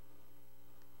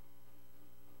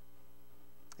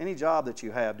 Any job that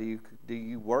you have, do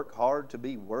you work hard to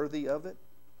be worthy of it?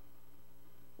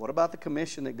 What about the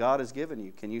commission that God has given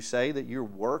you? Can you say that you're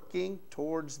working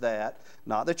towards that?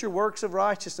 Not that your works of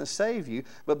righteousness save you,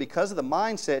 but because of the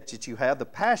mindset that you have, the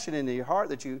passion in your heart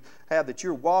that you have, that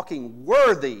you're walking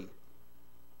worthy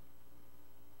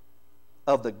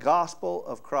of the gospel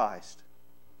of Christ.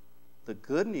 The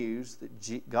good news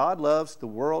that God loves the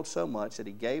world so much that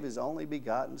He gave His only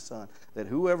begotten Son, that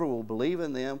whoever will believe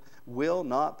in them will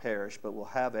not perish, but will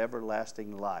have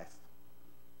everlasting life.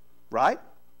 Right?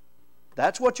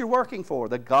 That's what you're working for,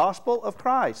 the gospel of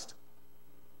Christ.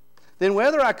 Then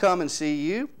whether I come and see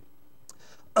you,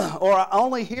 or I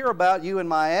only hear about you in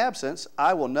my absence,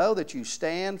 I will know that you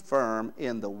stand firm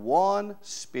in the one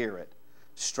Spirit,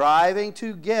 striving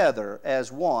together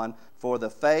as one for the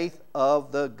faith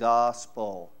of the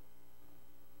gospel,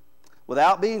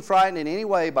 without being frightened in any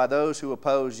way by those who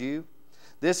oppose you.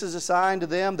 This is a sign to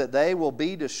them that they will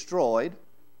be destroyed,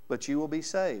 but you will be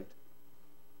saved.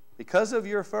 Because of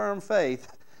your firm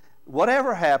faith,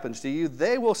 whatever happens to you,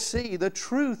 they will see the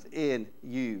truth in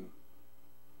you.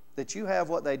 that you have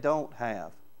what they don't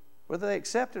have. Whether they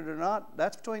accept it or not,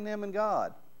 that's between them and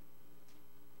God.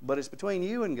 But it's between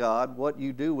you and God what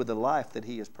you do with the life that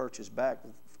He has purchased back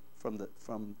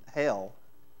from hell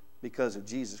because of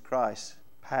Jesus Christ's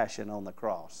passion on the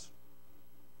cross.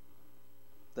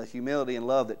 The humility and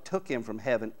love that took Him from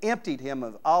heaven, emptied Him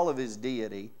of all of His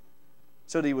deity,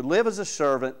 so that He would live as a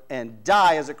servant and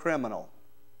die as a criminal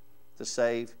to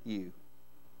save you.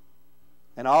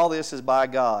 And all this is by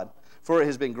God. For it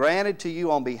has been granted to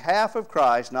you on behalf of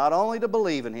Christ not only to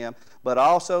believe in Him, but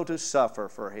also to suffer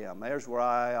for Him. There's where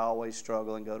I always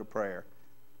struggle and go to prayer,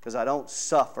 because I don't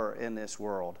suffer in this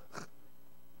world.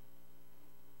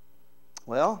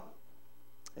 Well,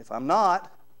 if I'm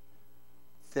not,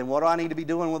 then what do I need to be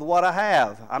doing with what I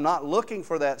have? I'm not looking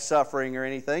for that suffering or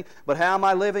anything, but how am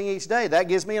I living each day? That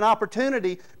gives me an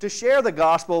opportunity to share the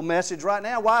gospel message right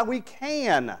now while we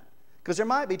can. Because there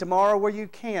might be tomorrow where you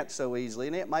can't so easily,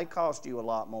 and it might cost you a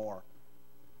lot more.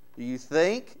 Do you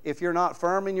think if you're not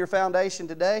firm in your foundation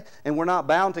today, and we're not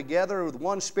bound together with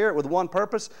one spirit, with one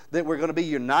purpose, that we're going to be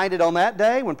united on that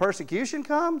day when persecution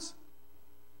comes?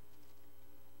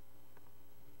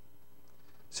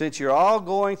 Since you're all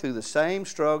going through the same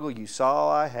struggle you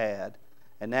saw I had,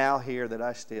 and now hear that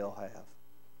I still have.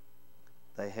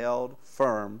 They held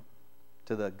firm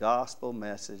to the gospel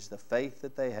message, the faith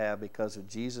that they have because of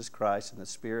Jesus Christ and the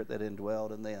Spirit that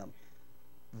indwelled in them.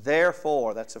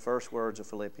 Therefore, that's the first words of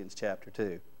Philippians chapter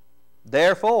 2.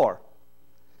 Therefore,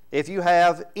 if you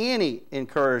have any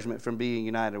encouragement from being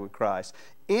united with Christ,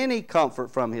 any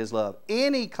comfort from His love,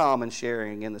 any common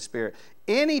sharing in the Spirit,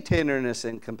 any tenderness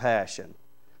and compassion,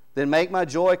 then make my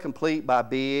joy complete by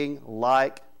being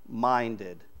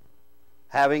like-minded,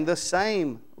 having the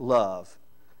same love,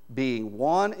 being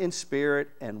one in spirit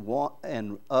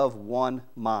and of one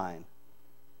mind.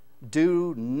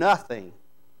 Do nothing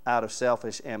out of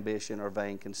selfish ambition or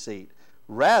vain conceit.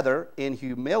 Rather, in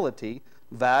humility,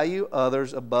 value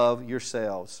others above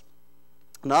yourselves,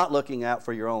 not looking out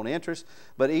for your own interests,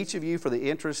 but each of you for the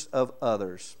interests of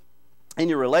others. In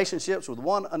your relationships with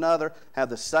one another, have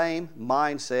the same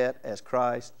mindset as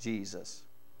Christ Jesus.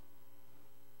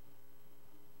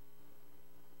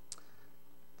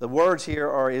 The words here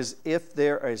are, if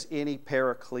there is any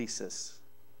paraklesis.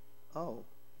 Oh,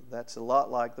 that's a lot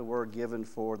like the word given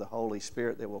for the Holy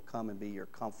Spirit that will come and be your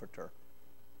comforter.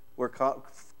 Where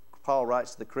Paul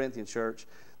writes to the Corinthian church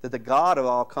that the God of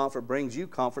all comfort brings you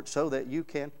comfort so that you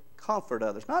can comfort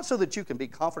others. Not so that you can be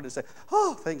comforted and say,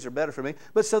 oh, things are better for me,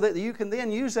 but so that you can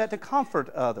then use that to comfort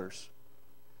others.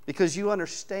 Because you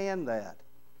understand that.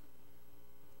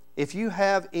 If you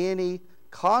have any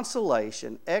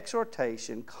consolation,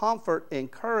 exhortation, comfort,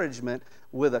 encouragement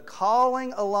with a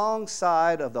calling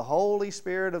alongside of the Holy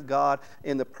Spirit of God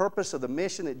in the purpose of the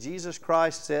mission that Jesus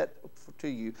Christ set to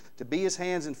you, to be His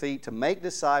hands and feet, to make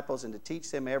disciples and to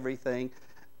teach them everything,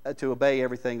 to obey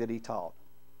everything that He taught.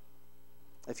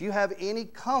 If you have any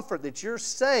comfort that you're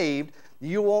saved,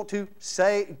 you want to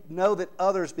know that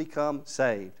others become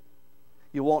saved.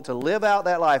 You want to live out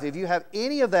that life. If you have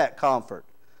any of that comfort,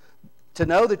 to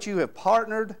know that you have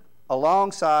partnered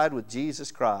alongside with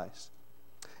Jesus Christ.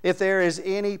 If there is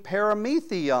any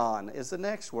parametheon, is the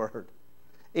next word.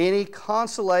 Any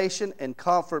consolation and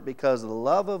comfort because of the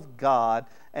love of God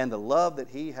and the love that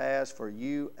He has for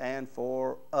you and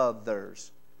for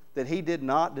others. That He did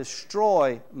not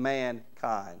destroy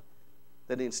mankind.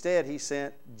 That instead He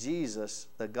sent Jesus,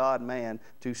 the God-man,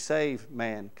 to save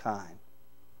mankind.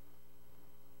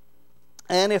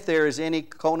 And if there is any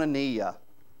koinonia,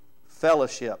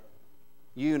 fellowship,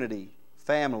 unity,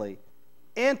 family,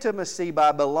 intimacy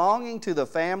by belonging to the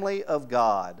family of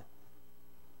God,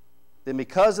 then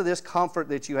because of this comfort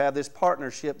that you have, this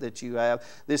partnership that you have,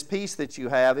 this peace that you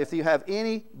have, if you have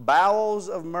any bowels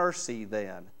of mercy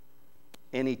then,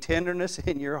 any tenderness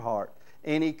in your heart,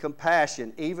 any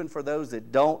compassion, even for those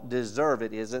that don't deserve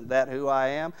it, isn't that who I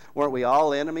am? Weren't we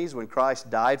all enemies when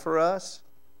Christ died for us?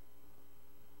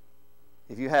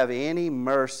 If you have any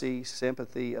mercy,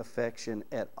 sympathy, affection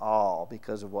at all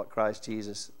because of what Christ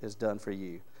Jesus has done for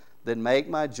you, then make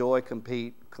my joy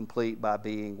complete by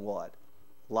being what?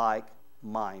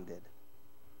 Like-minded.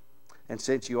 And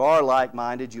since you are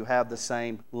like-minded, you have the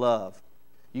same love.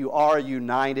 You are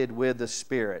united with the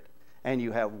Spirit. And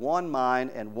you have one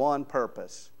mind and one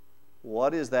purpose.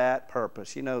 What is that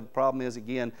purpose? You know, the problem is,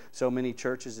 again, so many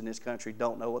churches in this country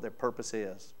don't know what their purpose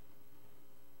is.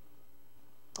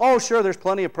 Oh, sure, there's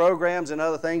plenty of programs and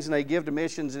other things, and they give to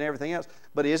missions and everything else.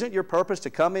 But isn't your purpose to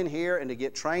come in here and to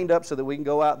get trained up so that we can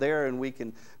go out there and we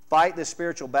can fight this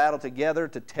spiritual battle together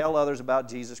to tell others about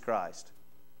Jesus Christ?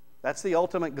 That's the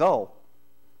ultimate goal.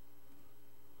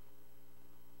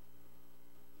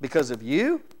 Because of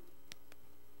you?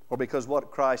 Or because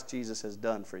what Christ Jesus has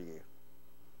done for you?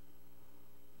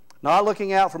 Not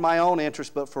looking out for my own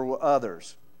interest, but for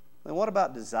others. Then what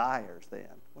about desires then?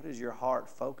 What is your heart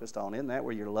focused on? Isn't that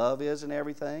where your love is and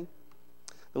everything?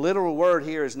 The literal word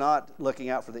here is not looking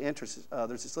out for the interests of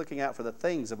others. It's looking out for the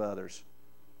things of others.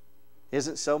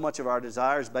 Isn't so much of our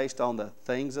desires based on the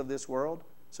things of this world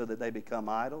so that they become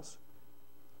idols?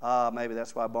 Maybe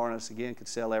that's why Barnabas again could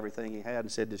sell everything he had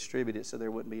and said distribute it so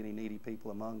there wouldn't be any needy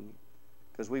people among you.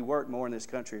 Because we work more in this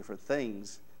country for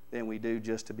things than we do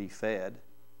just to be fed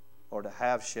or to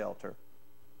have shelter.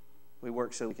 We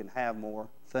work so we can have more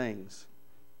things.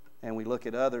 And we look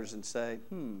at others and say,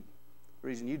 the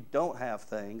reason you don't have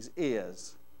things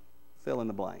is fill in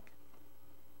the blank.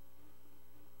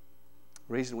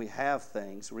 The reason we have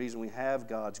things, the reason we have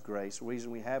God's grace, the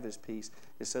reason we have His peace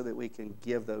is so that we can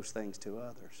give those things to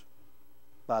others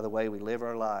by the way we live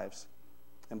our lives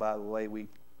and by the way we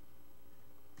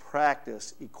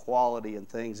practice equality and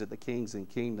things that the kings and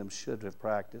kingdoms should have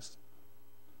practiced.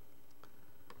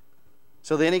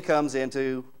 So then he comes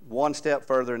into one step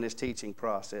further in this teaching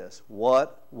process.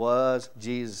 What was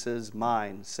Jesus'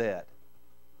 mindset?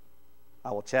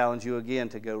 I will challenge you again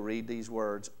to go read these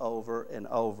words over and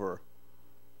over.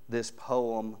 This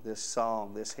poem, this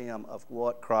song, this hymn of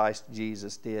what Christ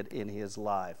Jesus did in His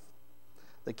life.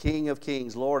 The King of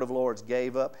Kings, Lord of Lords,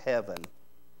 gave up heaven,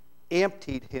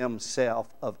 emptied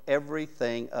Himself of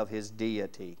everything of His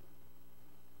deity,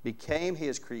 became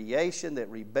His creation that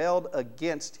rebelled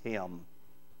against Him,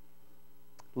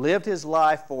 lived His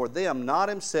life for them, not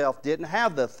Himself, didn't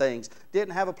have the things,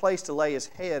 didn't have a place to lay His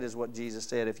head, is what Jesus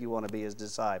said, if you want to be His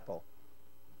disciple.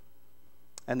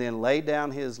 And then laid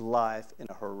down His life in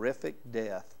a horrific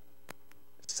death,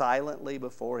 silently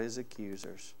before His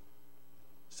accusers,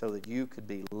 so that you could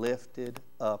be lifted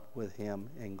up with Him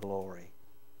in glory.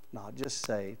 Not just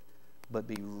saved, but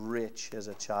be rich as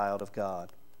a child of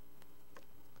God.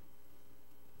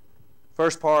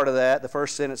 First part of that, the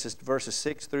first sentence is verses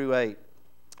 6 through 8.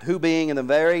 Who being in the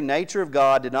very nature of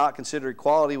God did not consider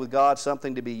equality with God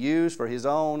something to be used for his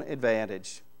own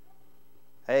advantage.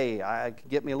 Hey,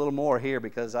 get me a little more here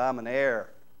because I'm an heir.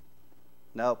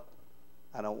 Nope,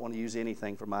 I don't want to use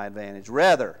anything for my advantage.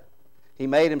 Rather, He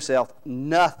made Himself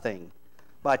nothing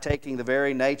by taking the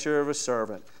very nature of a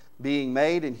servant. Being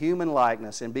made in human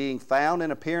likeness and being found in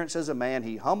appearance as a man,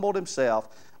 He humbled Himself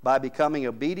by becoming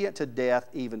obedient to death,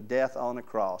 even death on the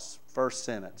cross. First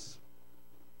sentence.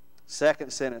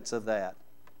 Second sentence of that,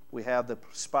 we have the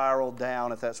spiral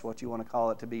down, if that's what you want to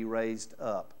call it, to be raised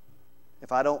up.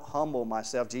 If I don't humble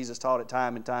myself, Jesus taught it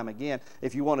time and time again,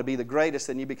 if you want to be the greatest,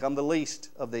 then you become the least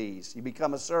of these. You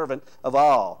become a servant of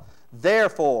all.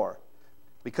 Therefore,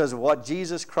 because of what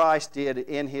Jesus Christ did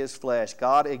in His flesh,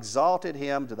 God exalted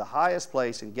Him to the highest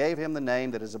place and gave Him the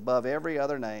name that is above every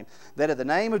other name, that at the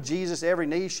name of Jesus every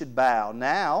knee should bow,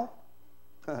 now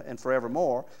and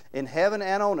forevermore, in heaven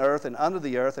and on earth and under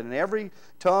the earth, and in every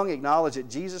tongue acknowledge that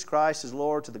Jesus Christ is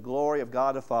Lord, to the glory of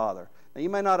God the Father. Now you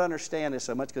may not understand this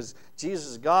so much because Jesus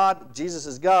is God, Jesus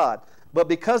is God. But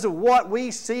because of what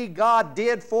we see God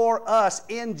did for us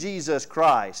in Jesus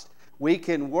Christ, we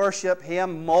can worship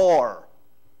Him more.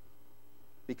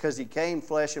 Because He came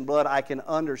flesh and blood, I can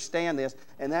understand this.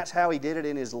 And that's how He did it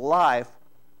in His life.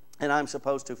 And I'm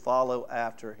supposed to follow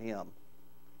after Him.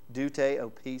 Dute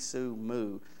opisu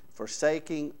mu.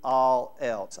 Forsaking all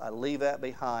else. I leave that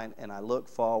behind and I look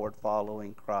forward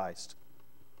following Christ.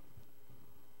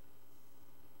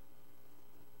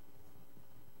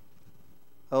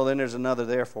 Oh, then there's another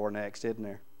therefore next, isn't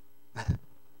there?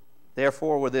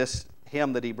 Therefore, with this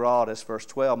hymn that he brought us, verse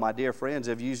 12, my dear friends,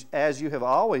 as you have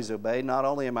always obeyed, not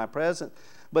only in my presence,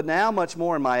 but now much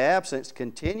more in my absence,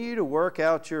 continue to work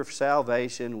out your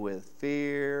salvation with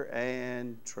fear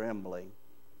and trembling.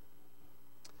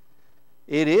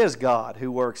 It is God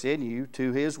who works in you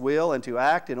to His will and to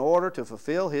act in order to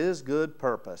fulfill His good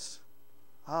purpose.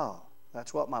 Oh,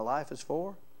 that's what my life is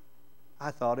for?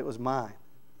 I thought it was mine.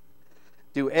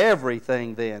 Do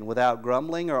everything then without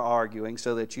grumbling or arguing,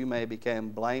 so that you may become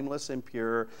blameless and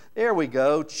pure. There we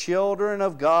go, children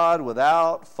of God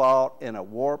without fault in a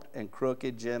warped and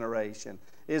crooked generation.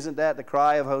 Isn't that the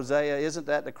cry of Hosea? Isn't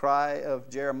that the cry of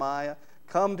Jeremiah?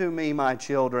 Come to me, my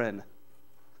children.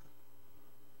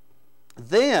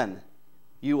 Then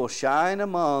you will shine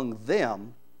among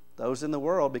them, those in the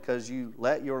world, because you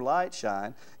let your light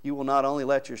shine. You will not only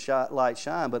let your light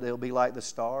shine, but it'll be like the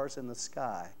stars in the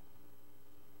sky.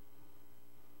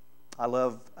 I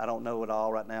don't know it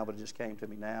all right now, but it just came to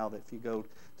me now that if you go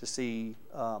to see,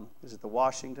 is it the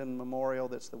Washington Memorial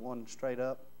that's the one straight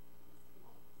up?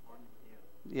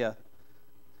 Yeah.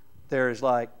 There is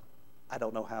like I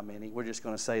don't know how many, we're just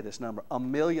going to say this number, 1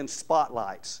 million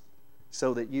spotlights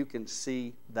so that you can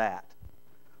see that.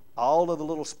 All of the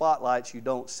little spotlights you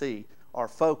don't see are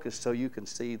focused so you can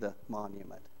see the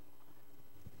monument.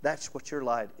 That's what your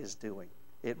light is doing.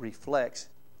 It reflects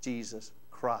Jesus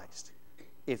Christ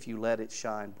if you let it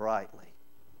shine brightly.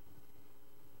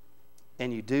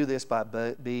 And you do this by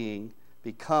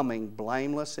becoming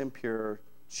blameless and pure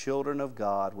children of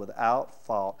God without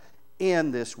fault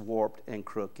in this warped and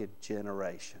crooked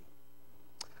generation.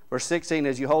 Verse 16,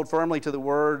 as you hold firmly to the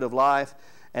word of life,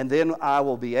 and then I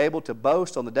will be able to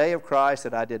boast on the day of Christ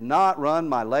that I did not run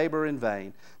my labor in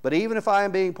vain. But even if I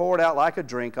am being poured out like a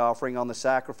drink offering on the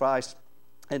sacrifice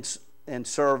and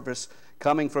service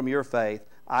coming from your faith,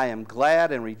 I am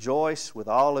glad and rejoice with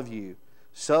all of you.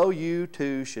 So you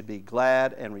too should be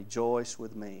glad and rejoice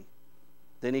with me.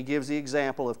 Then he gives the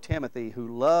example of Timothy, who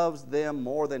loves them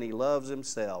more than he loves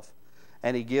himself.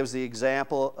 And he gives the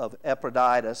example of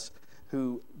Epaphroditus,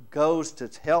 who goes to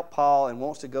help Paul and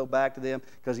wants to go back to them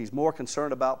because he's more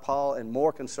concerned about Paul and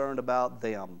more concerned about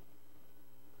them.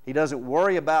 He doesn't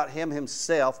worry about him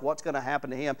himself, what's going to happen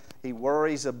to him. He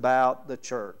worries about the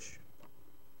church.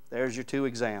 There's your two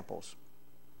examples.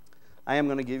 I am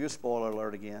going to give you a spoiler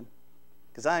alert again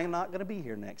because I am not going to be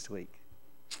here next week.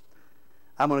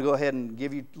 I'm going to go ahead and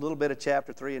give you a little bit of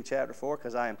chapter 3 and chapter 4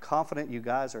 because I am confident you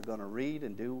guys are going to read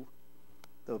and do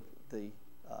the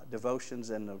devotions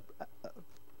and the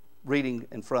reading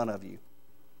in front of you.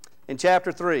 In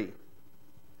chapter 3,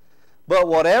 but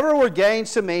whatever were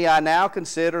gains to me, I now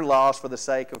consider loss for the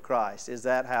sake of Christ. Is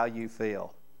that how you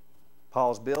feel?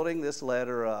 Paul's building this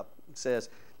letter up. It says,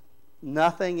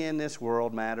 nothing in this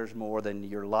world matters more than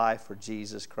your life for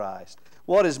Jesus Christ.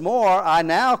 What is more, I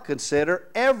now consider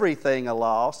everything a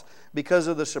loss because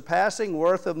of the surpassing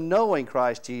worth of knowing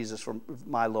Christ Jesus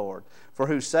my Lord, for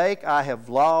whose sake I have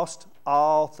lost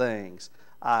all things.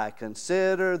 I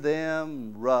consider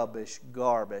them rubbish,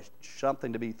 garbage,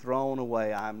 something to be thrown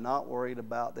away. I'm not worried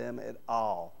about them at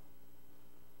all,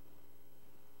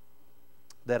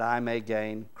 that I may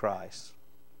gain Christ.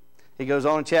 He goes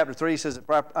on in chapter 3, he says,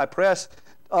 I press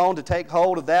on to take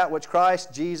hold of that which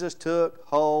Christ Jesus took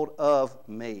hold of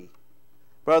me.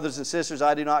 Brothers and sisters,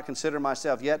 I do not consider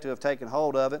myself yet to have taken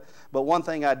hold of it, but one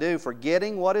thing I do,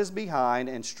 forgetting what is behind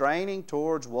and straining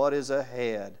towards what is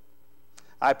ahead.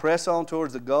 I press on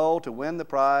towards the goal to win the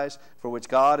prize for which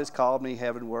God has called me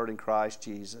heavenward in Christ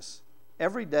Jesus.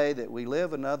 Every day that we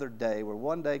live another day, we're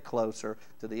one day closer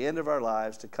to the end of our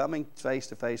lives, to coming face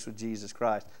to face with Jesus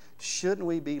Christ. Shouldn't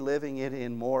we be living it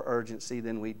in more urgency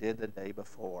than we did the day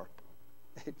before?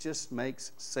 It just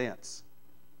makes sense.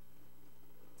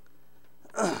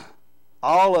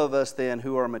 All of us then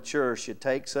who are mature should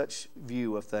take such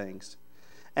view of things.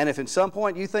 And if in some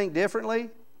point you think differently,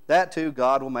 that too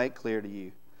God will make clear to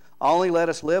you. Only let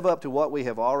us live up to what we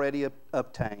have already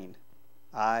obtained.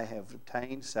 I have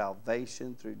obtained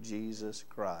salvation through Jesus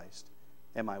Christ.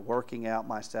 Am I working out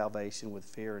my salvation with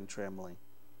fear and trembling?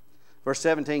 Verse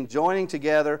 17, joining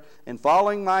together and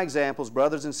following my examples,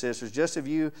 brothers and sisters, just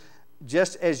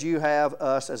as you have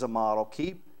us as a model,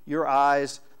 keep your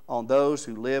eyes on those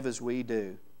who live as we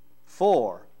do.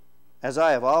 For, as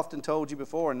I have often told you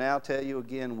before and now tell you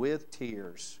again with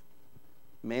tears,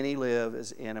 many live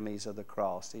as enemies of the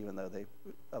cross,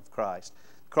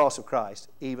 cross of Christ,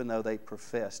 even though they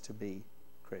profess to be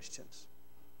Christians.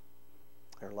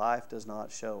 Their life does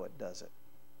not show it, does it?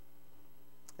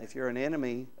 If you're an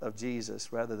enemy of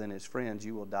Jesus rather than his friends,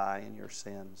 you will die in your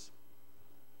sins.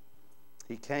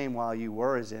 He came while you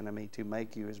were his enemy to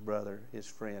make you his brother, his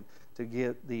friend, to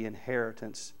get the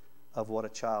inheritance of what a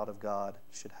child of God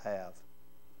should have.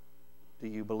 Do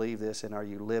you believe this, and are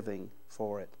you living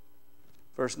for it?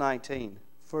 Verse 19,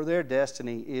 for their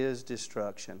destiny is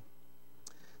destruction.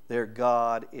 Their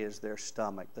God is their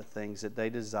stomach, the things that they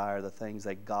desire, the things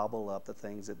they gobble up, the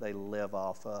things that they live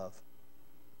off of.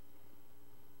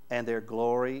 And their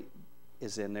glory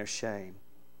is in their shame.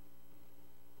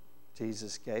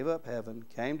 Jesus gave up heaven,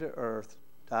 came to earth,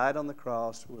 died on the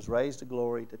cross, was raised to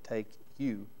glory to take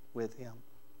you with him.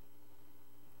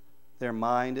 Their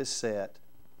mind is set.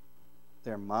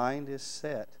 Their mind is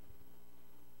set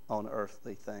on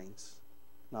earthly things,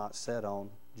 not set on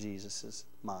Jesus'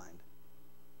 mind.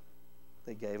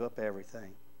 They gave up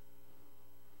everything,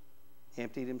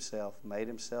 emptied himself, made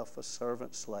himself a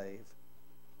servant slave,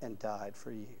 and died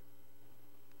for you.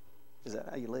 Is that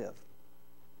how you live?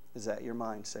 Is that your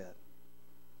mindset?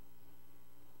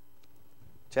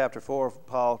 Chapter 4,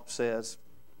 Paul says,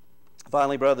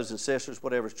 finally, brothers and sisters,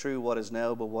 whatever is true, what is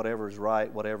noble, whatever is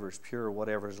right, whatever is pure,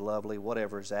 whatever is lovely,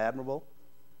 whatever is admirable,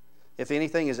 if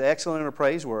anything is excellent or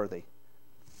praiseworthy,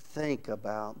 think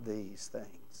about these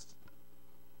things.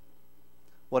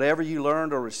 Whatever you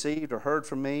learned or received or heard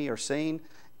from me or seen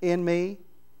in me,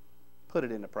 put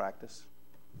it into practice.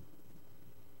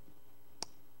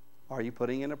 Are you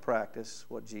putting into practice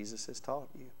what Jesus has taught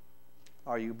you?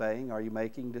 Are you obeying? Are you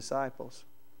making disciples?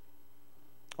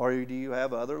 Or do you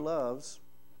have other loves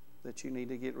that you need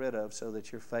to get rid of so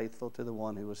that you're faithful to the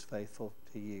one who was faithful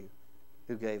to you,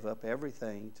 who gave up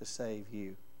everything to save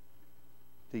you?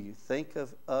 Do you think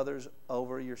of others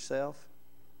over yourself?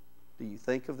 Do you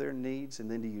think of their needs and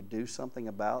then do you do something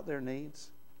about their needs?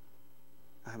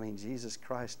 I mean, Jesus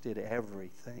Christ did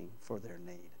everything for their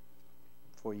need,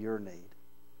 for your need.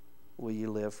 Will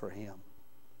you live for Him?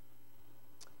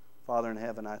 Father in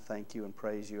heaven, I thank you and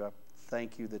praise you. I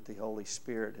thank you that the Holy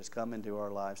Spirit has come into our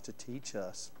lives to teach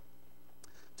us,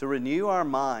 to renew our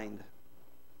mind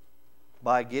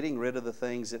by getting rid of the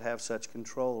things that have such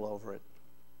control over it,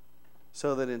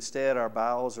 so that instead our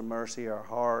bowels of mercy, our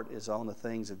heart is on the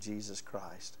things of Jesus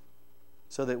Christ,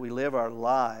 so that we live our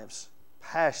lives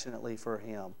passionately for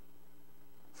Him,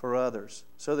 for others,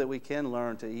 so that we can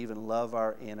learn to even love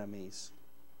our enemies.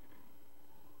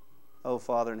 Oh,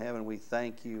 Father in heaven, we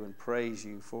thank you and praise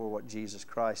you for what Jesus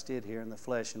Christ did here in the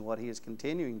flesh and what He is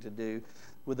continuing to do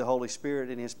with the Holy Spirit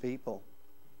in His people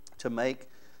to make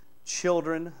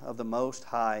children of the Most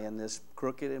High in this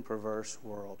crooked and perverse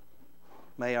world.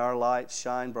 May our light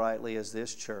shine brightly as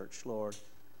this church, Lord.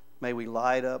 May we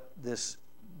light up this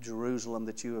Jerusalem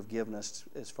that you have given us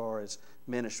as far as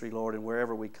ministry, Lord, and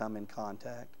wherever we come in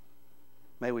contact.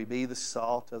 May we be the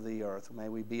salt of the earth. May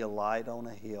we be a light on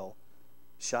a hill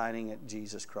shining at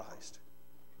Jesus Christ.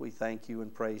 We thank you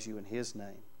and praise you in His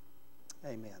name.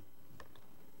 Amen.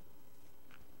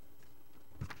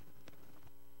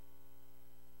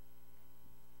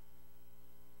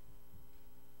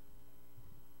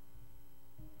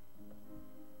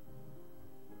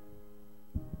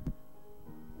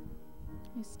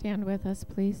 You stand with us,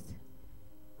 please.